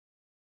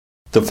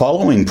The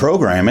following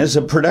program is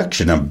a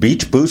production of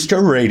Beach Booster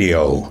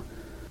Radio.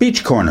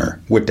 Beach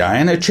Corner with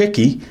Dianna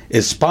Chycki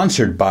is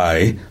sponsored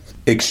by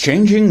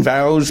Exchanging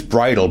Vows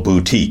Bridal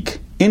Boutique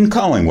in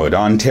Collingwood,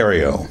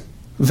 Ontario.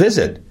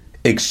 Visit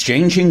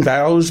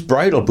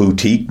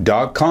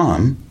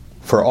exchangingvowsbridalboutique.com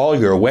for all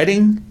your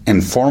wedding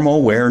and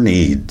formal wear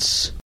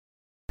needs.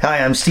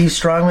 Hi, I'm Steve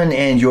Strongman,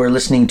 and you're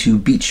listening to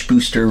Beach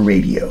Booster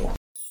Radio.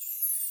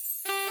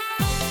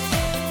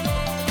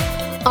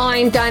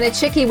 I'm Dianna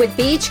Chycki with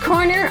Beach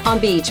Corner on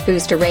Beach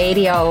Booster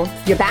Radio,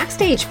 your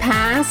backstage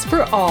pass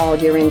for all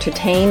your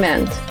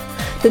entertainment.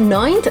 The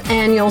 9th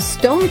annual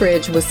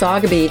Stonebridge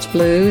Wasaga Beach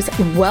Blues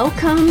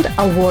welcomed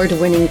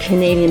award-winning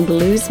Canadian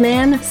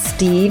bluesman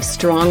Steve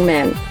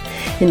Strongman.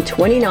 In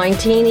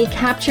 2019, he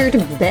captured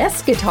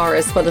Best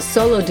Guitarist for the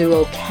Solo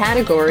Duo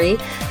category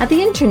at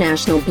the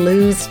International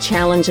Blues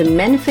Challenge in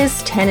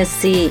Memphis,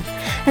 Tennessee,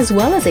 as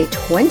well as a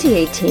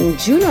 2018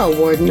 Juno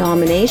Award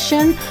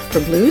nomination for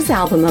Blues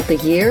Album of the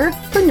Year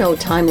for No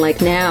Time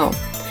Like Now.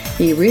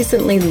 He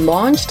recently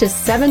launched his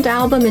 7th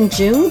album in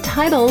June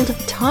titled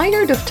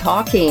Tired of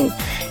Talking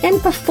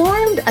and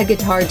performed a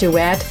guitar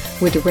duet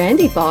with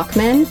Randy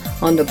Bachman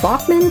on the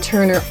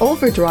Bachman-Turner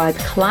Overdrive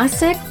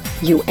classic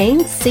You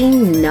Ain't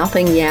Seen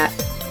Nothing Yet.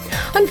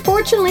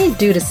 Unfortunately,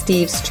 due to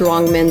Steve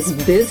Strongman's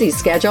busy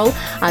schedule,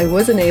 I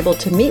wasn't able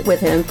to meet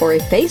with him for a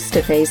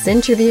face-to-face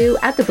interview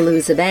at the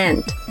blues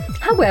event.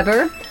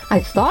 However, I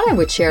thought I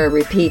would share a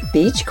repeat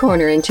Beach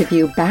Corner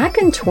interview back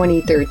in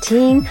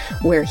 2013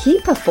 where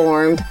he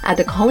performed at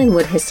the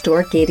Collingwood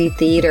Historic Gaiety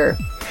Theatre.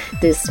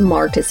 This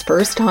marked his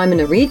first time in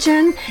the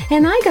region,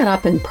 and I got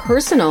up and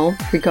personal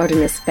regarding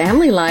his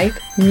family life,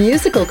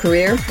 musical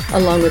career,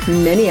 along with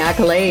many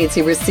accolades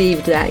he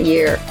received that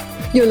year.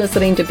 You're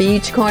listening to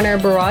Beach Corner,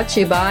 brought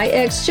to you by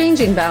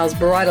Exchanging Vows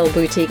Bridal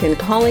Boutique in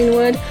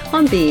Collingwood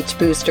on Beach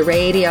Booster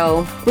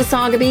Radio.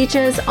 Wasaga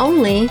Beach's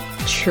only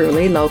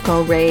truly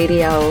local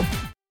radio.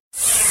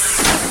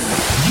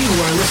 You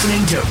are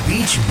listening to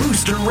Beach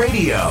Booster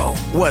Radio,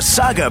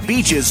 Wasaga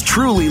Beach's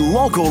truly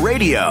local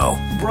radio,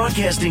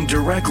 broadcasting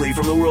directly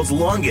from the world's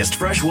longest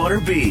freshwater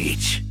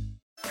beach.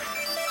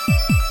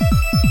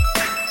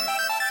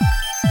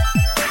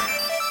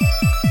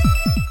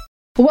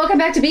 Welcome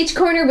back to Beach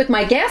Corner with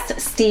my guest,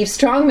 Steve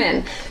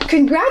Strongman.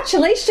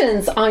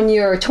 Congratulations on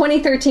your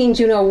 2013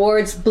 Juno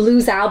Awards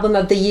Blues Album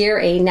of the Year,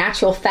 A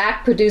Natural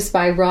Fact, produced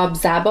by Rob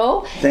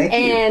Szabo. Thank you.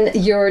 And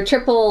your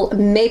triple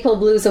Maple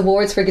Blues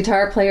Awards for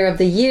Guitar Player of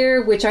the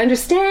Year, which I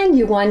understand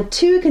you won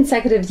 2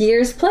 consecutive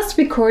years, plus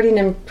Recording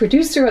and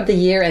Producer of the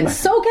Year and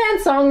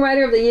SoCan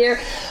Songwriter of the Year.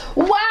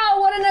 Wow,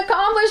 what an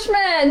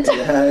accomplishment!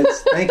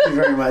 Thank you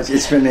very much.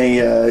 It's been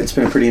a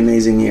pretty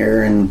amazing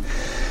year, and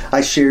I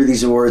share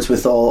these awards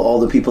with all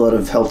the people that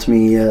have helped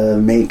me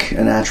make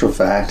A Natural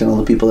Fact and all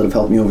the people that have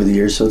helped me over the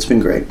years, so it's been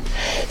great.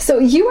 So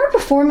you are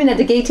performing at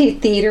the Gaiety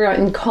Theatre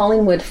in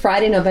Collingwood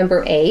Friday,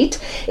 November 8th.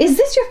 Is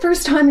this your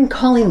first time in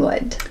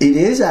Collingwood? It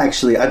is,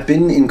 actually. I've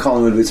been in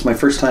Collingwood. It's my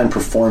first time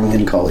performing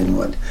in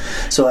Collingwood.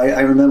 So I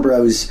remember I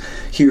was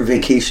here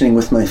vacationing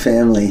with my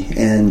family,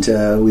 and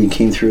we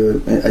came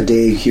through a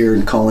day here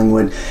in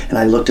Collingwood, and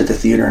I looked at the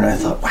theatre and I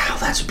thought, wow,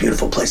 that's a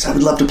beautiful place. I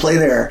would love to play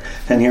there.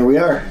 And here we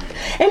are.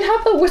 And how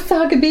about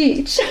Wasaga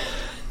Beach?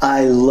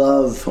 I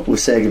love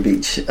Wasaga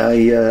Beach.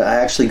 I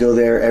actually go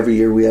there every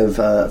year. We have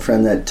a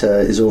friend that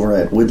is over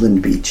at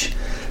Woodland Beach.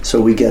 So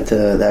we get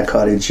that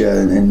cottage,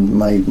 and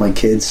my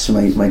kids,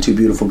 my 2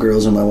 beautiful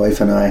girls and my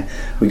wife and I,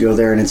 we go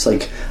there, and it's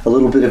like a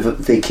little bit of a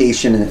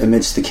vacation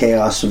amidst the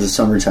chaos of the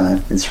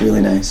summertime. It's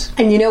really nice.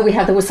 And you know, we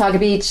have the Wasaga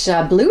Beach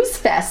Blues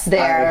Fest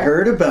there. I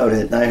heard about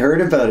it,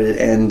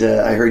 and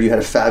I heard you had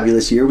a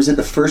fabulous year. Was it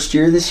the first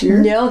year this year?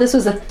 No, this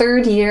was the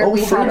 3rd year.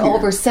 We had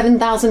over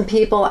 7,000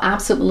 people,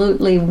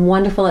 absolutely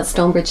wonderful at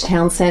Stonebridge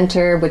Town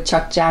Centre with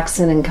Chuck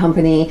Jackson and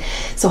company.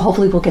 So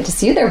hopefully we'll get to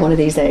see you there one of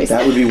these days.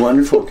 That would be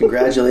wonderful.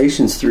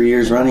 Congratulations. 3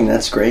 years running.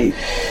 That's great.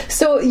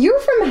 So you're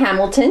from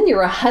Hamilton.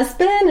 You're a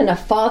husband and a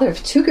father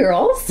of 2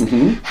 girls.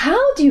 Mm-hmm. How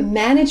do you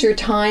manage your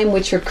time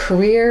with your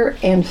career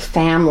and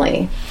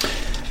family?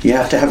 You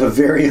have to have a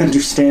very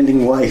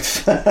understanding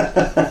wife,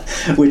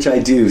 which I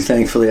do.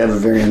 Thankfully, I have a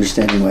very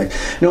understanding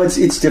wife. No,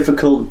 it's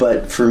difficult,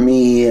 but for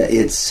me,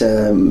 it's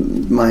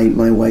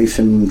my wife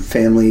and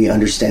family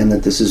understand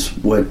that this is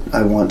what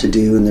I want to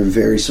do, and they're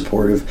very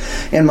supportive.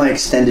 And my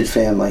extended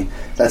family.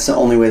 That's the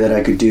only way that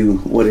I could do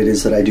what it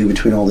is that I do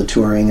between all the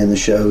touring and the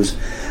shows.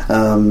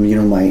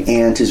 My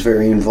aunt is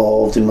very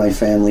involved in my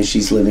family.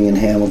 She's living in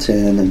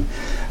Hamilton, and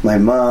my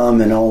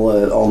mom and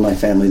all my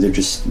family,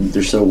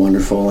 they're so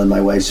wonderful, and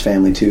my wife's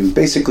family too.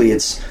 Basically,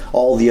 it's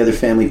all the other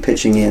family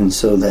pitching in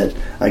so that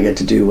I get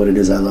to do what it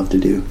is I love to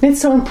do.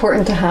 It's so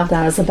important to have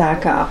that as a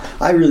backup.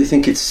 I really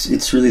think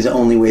it's really the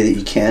only way that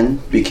you can,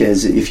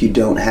 because if you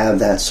don't have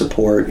that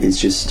support, it's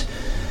just,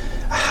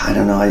 I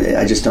don't know,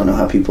 I just don't know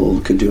how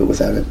people could do it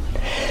without it.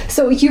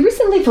 So you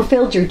recently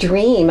fulfilled your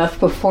dream of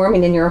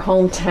performing in your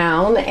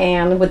hometown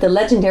and with the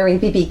legendary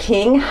B.B.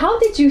 King. How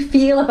did you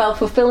feel about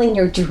fulfilling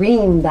your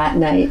dream that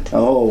night?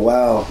 Oh,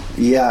 wow.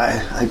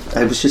 Yeah,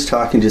 I was just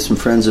talking to some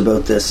friends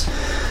about this.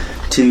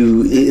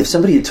 if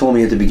somebody had told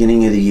me at the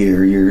beginning of the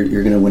year,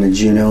 you're going to win a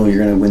Juno,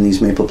 you're going to win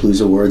these Maple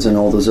Blues Awards and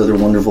all those other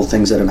wonderful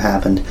things that have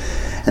happened,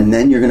 and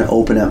then you're going to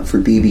open up for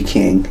B.B.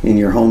 King in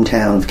your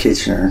hometown of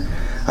Kitchener,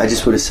 I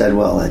just would have said,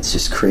 well, that's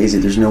just crazy.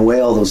 There's no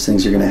way all those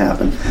things are going to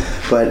happen.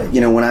 But,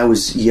 you know, when I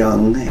was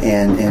young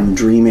and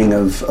dreaming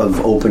of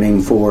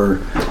opening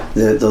for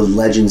the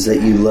legends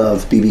that you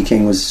love, B.B.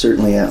 King was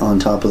certainly on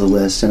top of the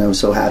list, and I was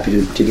so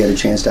happy to get a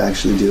chance to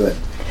actually do it.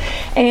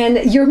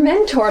 And your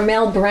mentor,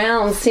 Mel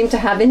Brown, seemed to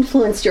have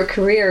influenced your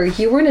career.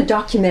 You were in a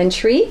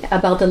documentary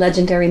about the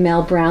legendary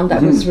Mel Brown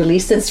that was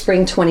released in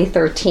spring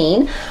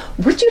 2013.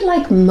 What did you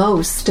like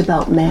most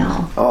about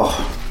Mel?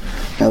 Oh,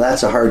 now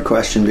that's a hard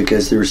question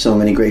because there were so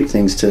many great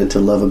things to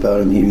love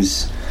about him. He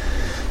was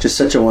just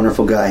such a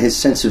wonderful guy. His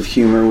sense of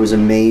humor was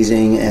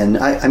amazing, and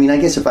I mean, I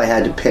guess if I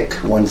had to pick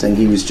one thing,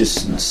 he was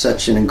just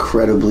such an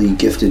incredibly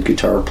gifted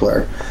guitar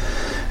player.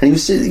 And he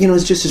was, you know,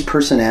 it's just his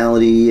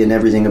personality and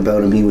everything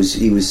about him. He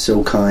was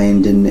so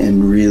kind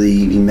and really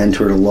he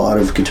mentored a lot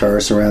of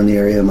guitarists around the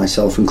area,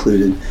 myself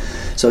included.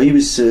 So he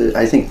was,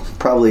 I think,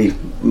 probably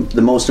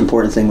the most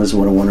important thing was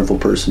what a wonderful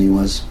person he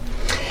was.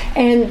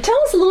 And tell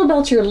us a little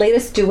about your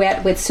latest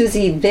duet with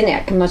Susie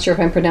Vinnick. I'm not sure if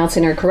I'm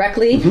pronouncing her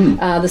correctly.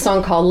 The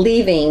song called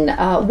Leaving.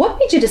 What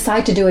made you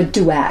decide to do a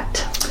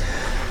duet?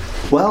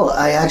 Well,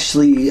 I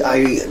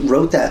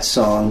wrote that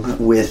song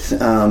with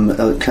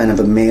a kind of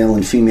a male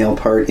and female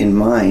part in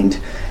mind,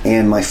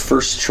 and my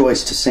first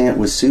choice to sing it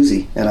was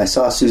Susie. And I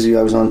saw Susie,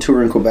 I was on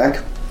tour in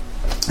Quebec,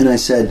 and I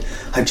said,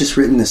 I've just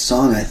written this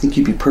song, I think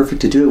you'd be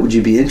perfect to do it, would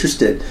you be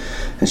interested?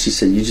 And she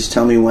said, you just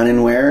tell me when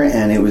and where,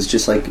 and it was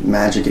just like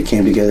magic, it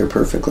came together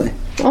perfectly.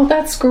 Oh,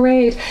 that's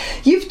great.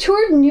 You've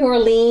toured New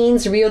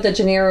Orleans, Rio de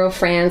Janeiro,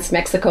 France,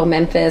 Mexico,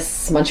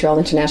 Memphis, Montreal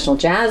International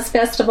Jazz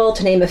Festival,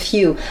 to name a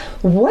few.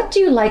 What do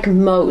you like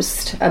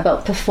most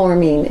about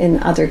performing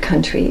in other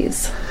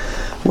countries?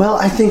 Well,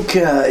 I think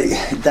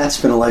that's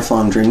been a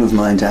lifelong dream of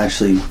mine, to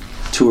actually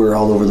tour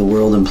all over the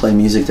world and play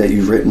music that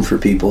you've written for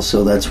people,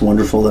 so that's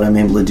wonderful that I'm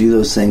able to do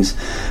those things.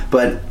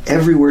 But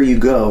everywhere you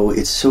go,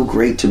 it's so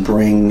great to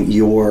bring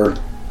your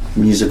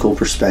musical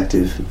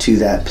perspective to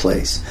that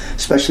place,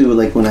 especially with,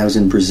 like, when I was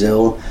in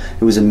Brazil,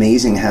 it was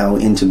amazing how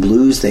into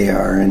blues they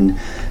are, and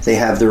they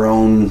have their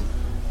own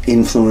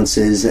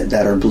influences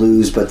that are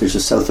blues, but there's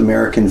a South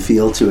American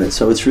feel to it,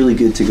 so it's really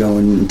good to go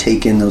and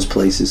take in those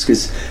places,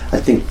 because I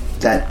think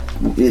that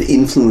it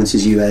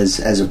influences you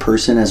as a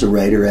person, as a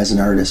writer, as an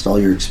artist, all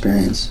your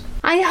experience.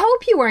 I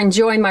hope you are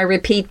enjoying my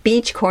repeat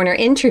Beach Corner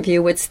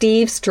interview with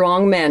Steve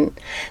Strongman.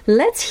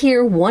 Let's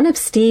hear one of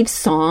Steve's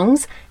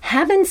songs,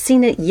 Haven't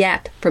Seen It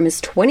Yet, from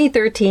his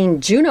 2013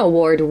 Juno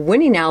Award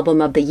winning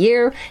album of the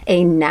year,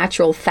 A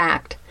Natural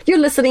Fact. You're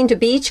listening to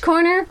Beach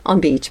Corner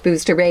on Beach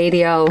Booster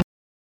Radio.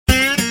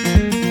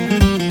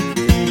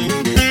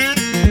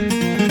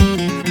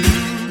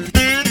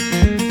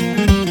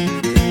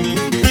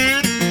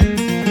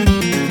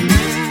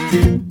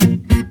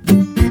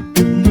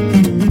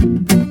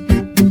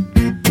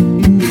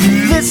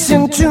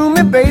 Listen to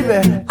me,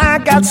 baby, I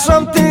got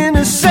something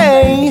to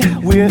say.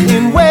 We're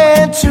in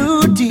way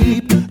too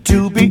deep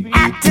to be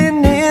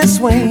acting this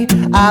way.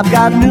 I've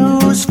got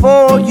news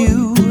for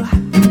you.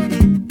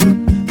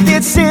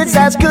 This is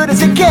as good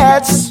as it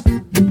gets.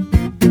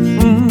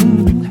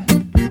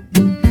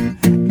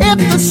 If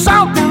there's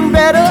something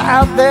better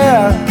out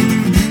there,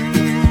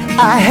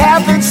 I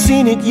haven't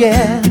seen it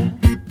yet.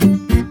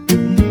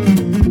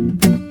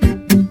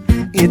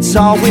 It's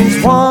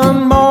always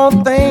one more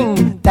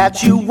thing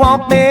that you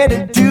want me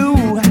to do.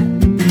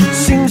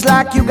 Seems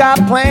like you got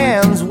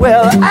plans,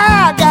 well,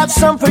 I got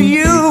some for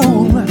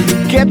you.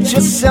 Get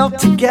yourself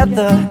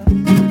together,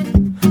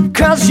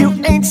 'cause you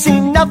ain't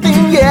seen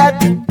nothing yet.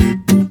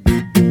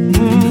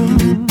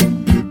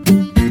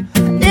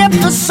 If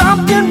there's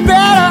something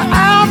better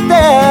out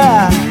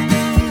there,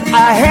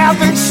 I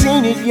haven't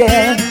seen it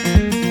yet.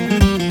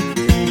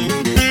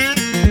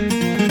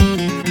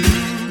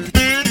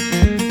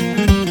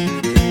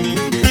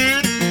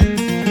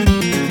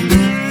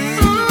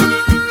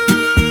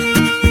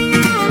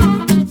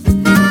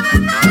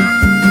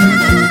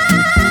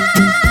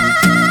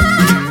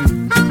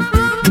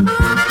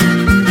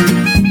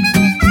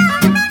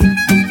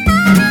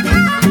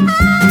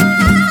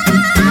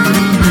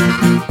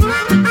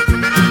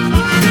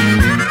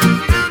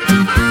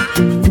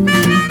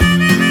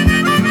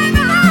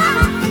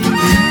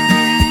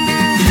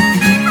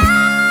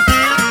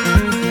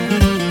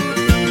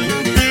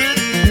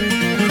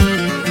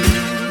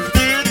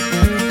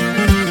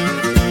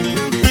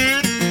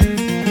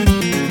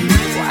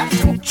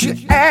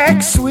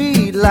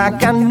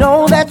 Like I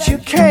know that you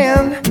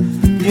can.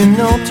 You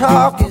know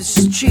talk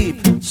is cheap.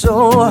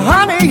 So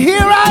honey, here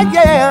I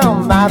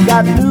am. I've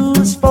got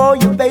news for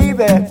you,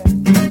 baby.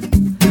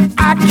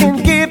 I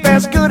can give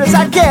as good as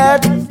I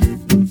get.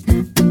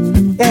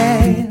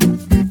 Yeah.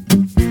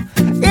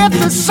 If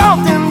there's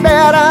something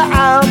better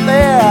out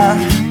there,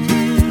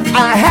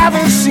 I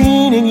haven't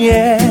seen it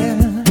yet.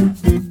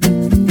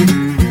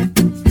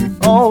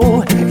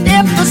 Oh,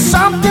 if there's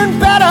something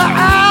better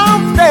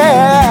out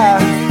there,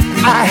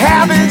 I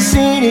haven't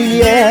seen it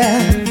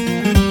yet.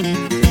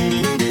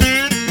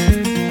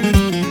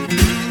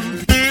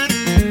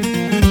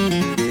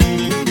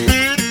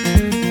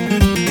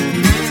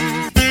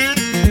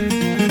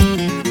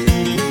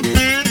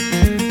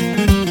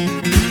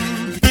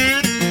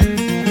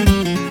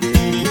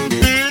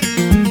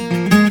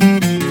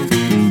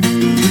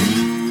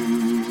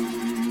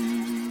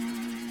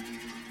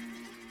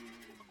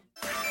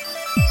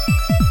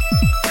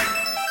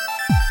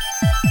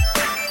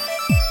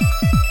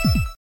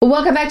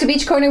 to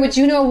Beach Corner with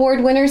Juno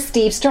Award winner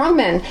Steve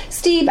Strongman.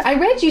 Steve, I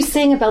read you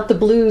sing about the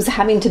blues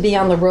having to be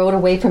on the road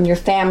away from your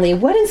family.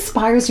 What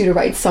inspires you to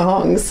write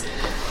songs?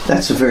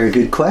 That's a very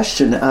good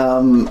question.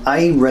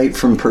 I write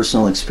from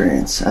personal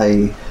experience.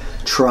 I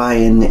try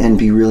and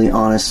be really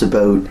honest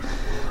about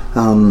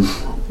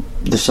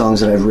the songs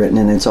that I've written,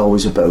 and it's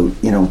always about,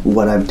 you know,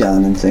 what I've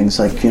done and things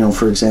like, you know,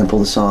 for example,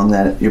 the song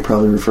that you're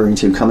probably referring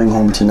to, Coming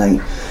Home Tonight,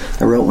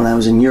 I wrote when I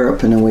was in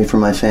Europe and away from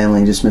my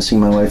family, just missing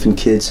my wife and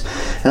kids.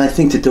 And I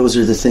think that those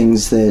are the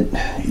things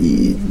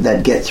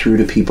that get through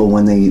to people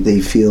when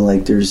they feel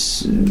like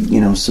there's, you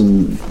know,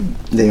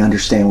 they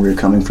understand where you're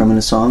coming from in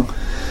a song.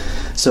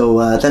 So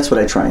that's what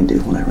I try and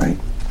do when I write.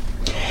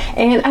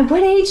 And at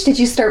what age did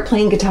you start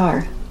playing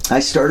guitar? I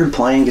started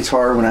playing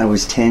guitar when I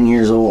was 10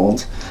 years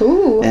old.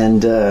 Ooh.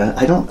 And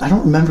I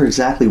don't remember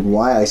exactly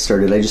why I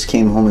started. I just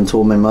came home and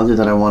told my mother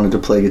that I wanted to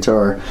play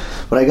guitar.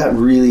 But I got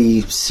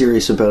really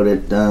serious about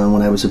it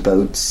when I was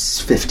about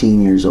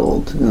 15 years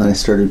old. And I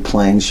started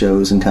playing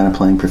shows and kind of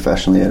playing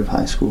professionally out of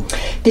high school.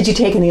 Did you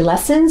take any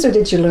lessons, or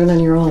did you learn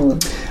on your own?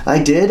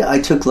 I did. I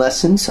took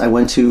lessons. I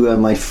went to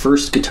my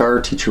first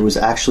guitar teacher was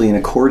actually an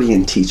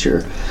accordion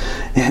teacher.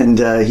 And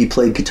he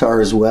played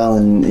guitar as well,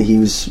 and he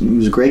was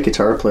a great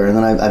guitar player. And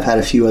then I've had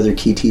a few other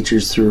key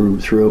teachers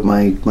throughout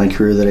my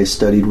career that I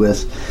studied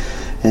with,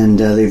 and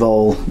they've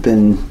all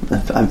been,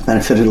 I've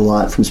benefited a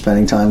lot from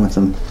spending time with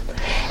them.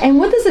 And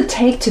what does it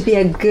take to be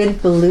a good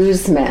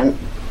bluesman?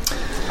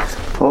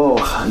 Oh,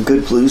 a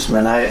good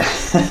bluesman.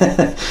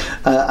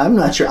 I'm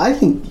not sure. I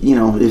think, you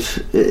know, if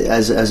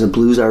as a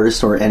blues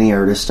artist or any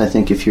artist, I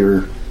think if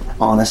you're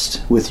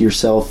honest with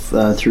yourself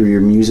through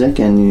your music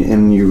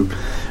and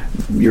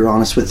you're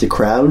honest with the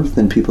crowd,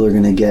 then people are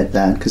going to get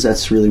that, because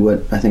that's really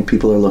what I think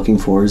people are looking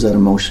for, is that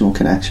emotional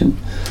connection.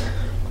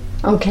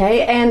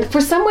 Okay, and for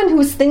someone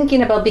who's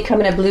thinking about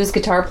becoming a blues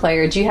guitar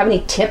player, do you have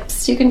any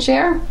tips you can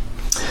share?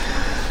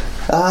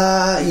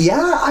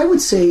 Yeah, I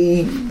would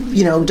say,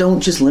 you know,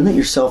 don't just limit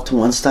yourself to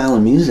one style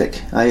of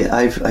music.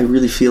 I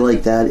really feel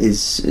like that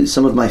is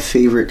some of my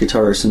favorite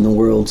guitarists in the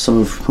world, some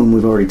of whom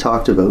we've already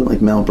talked about,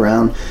 like Mel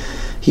Brown.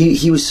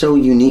 He was so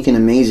unique and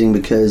amazing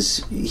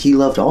because he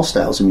loved all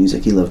styles of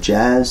music. He loved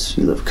jazz,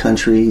 he loved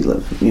country, he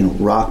loved, you know,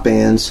 rock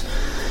bands.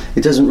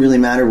 It doesn't really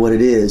matter what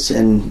it is,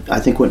 and I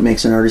think what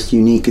makes an artist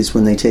unique is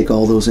when they take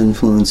all those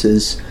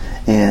influences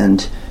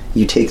and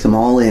you take them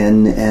all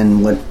in,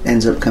 and what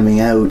ends up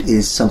coming out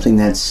is something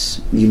that's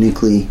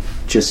uniquely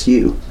just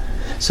you.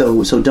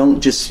 So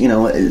don't just, you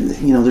know,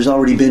 there's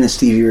already been a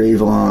Stevie Ray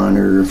Vaughan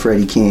or a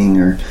Freddie King,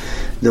 or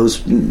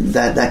those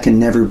that can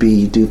never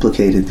be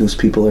duplicated. Those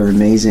people are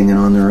amazing and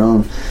on their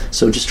own.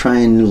 So just try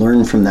and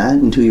learn from that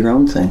and do your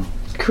own thing.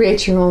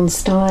 Create your own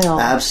style.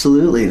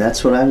 Absolutely,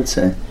 that's what I would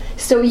say.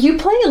 So you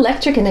play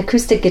electric and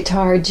acoustic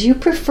guitar. Do you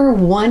prefer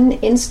one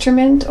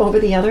instrument over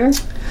the other?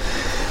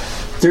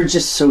 They're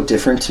just so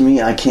different to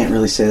me. I can't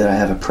really say that I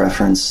have a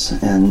preference.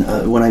 And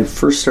when I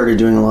first started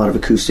doing a lot of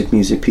acoustic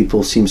music,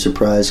 people seemed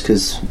surprised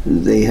because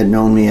they had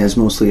known me as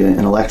mostly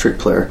an electric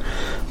player.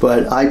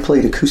 But I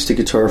played acoustic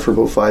guitar for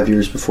about 5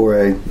 years before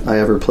I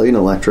ever played an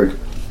electric.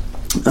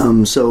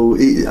 So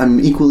I'm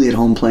equally at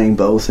home playing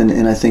both,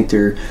 and I think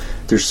they're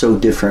so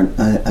different.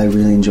 I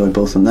really enjoy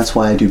both of them. That's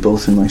why I do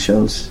both in my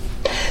shows.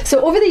 So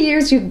over the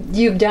years,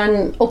 you've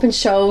done open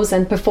shows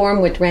and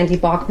performed with Randy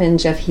Bachman,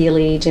 Jeff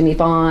Healey, Jimmy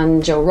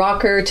Vaughn, Joe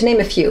Rocker, to name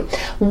a few.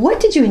 What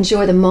did you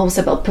enjoy the most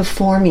about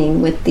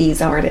performing with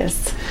these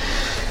artists?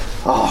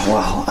 Oh,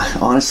 well,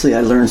 honestly,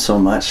 I learned so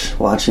much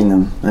watching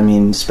them. I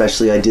mean,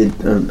 especially I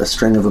did a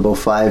string of about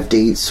 5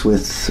 dates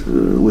with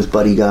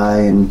Buddy Guy,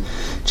 and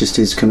just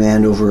his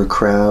command over a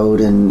crowd,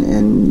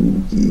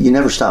 and you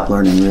never stop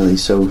learning, really.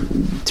 So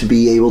to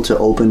be able to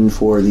open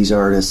for these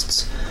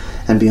artists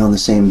and be on the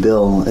same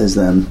bill as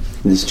them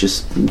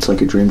it's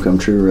like a dream come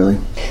true, really.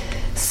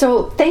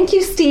 So thank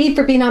you, Steve,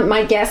 for being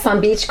my guest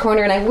on Beach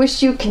Corner, and I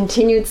wish you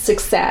continued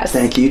success.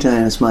 Thank you,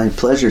 Dianna. It's my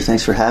pleasure.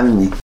 Thanks for having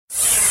me.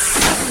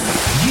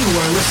 You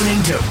are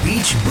listening to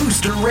Beach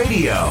Booster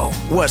Radio,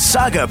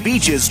 Wasaga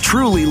Beach's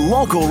truly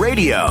local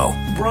radio,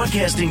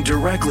 broadcasting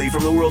directly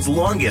from the world's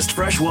longest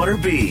freshwater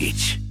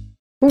beach.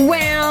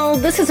 Well,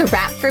 this is a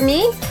wrap for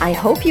me. I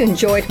hope you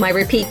enjoyed my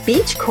repeat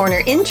Beach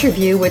Corner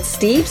interview with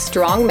Steve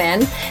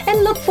Strongman,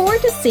 and look forward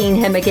to seeing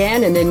him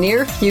again in the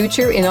near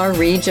future in our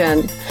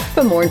region.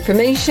 For more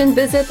information,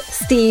 visit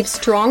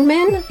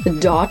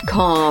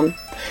stevestrongman.com.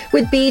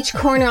 With Beach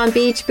Corner on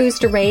Beach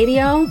Booster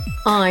Radio,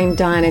 I'm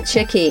Dianna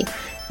Chycki.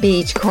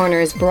 Beach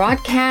Corner is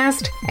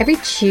broadcast every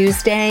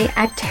Tuesday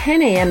at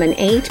 10 a.m. and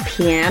 8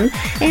 p.m.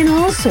 and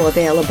also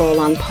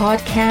available on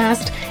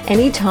podcast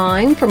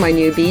anytime from our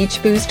new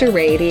Beach Booster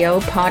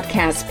Radio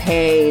podcast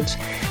page.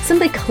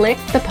 Simply click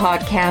the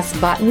podcast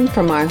button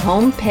from our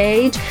home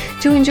page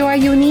to enjoy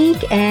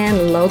unique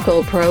and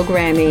local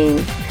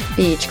programming.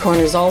 Beach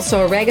Corner is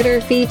also a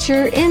regular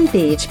feature in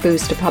Beach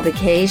Booster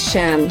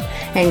publication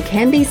and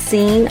can be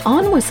seen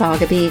on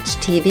Wasaga Beach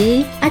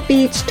TV at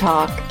Beach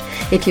Talk.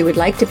 If you would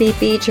like to be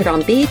featured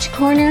on Beach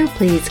Corner,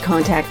 please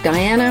contact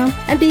Dianna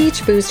at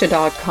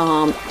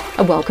beachbooster.com.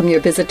 I welcome your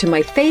visit to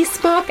my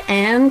Facebook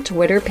and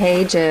Twitter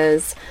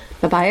pages.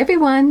 Bye-bye,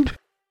 everyone.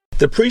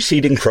 The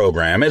preceding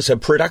program is a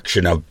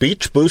production of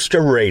Beach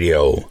Booster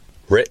Radio,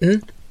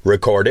 written,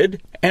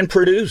 recorded, and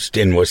produced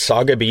in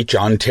Wasaga Beach,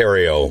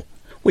 Ontario.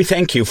 We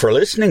thank you for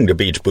listening to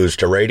Beach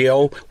Booster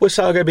Radio,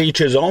 Wasaga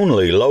Beach's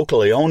only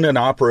locally owned and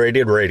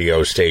operated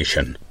radio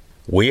station.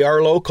 We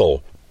are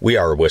local. We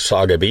are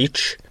Wasaga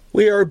Beach.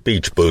 We are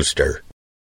Beach Booster.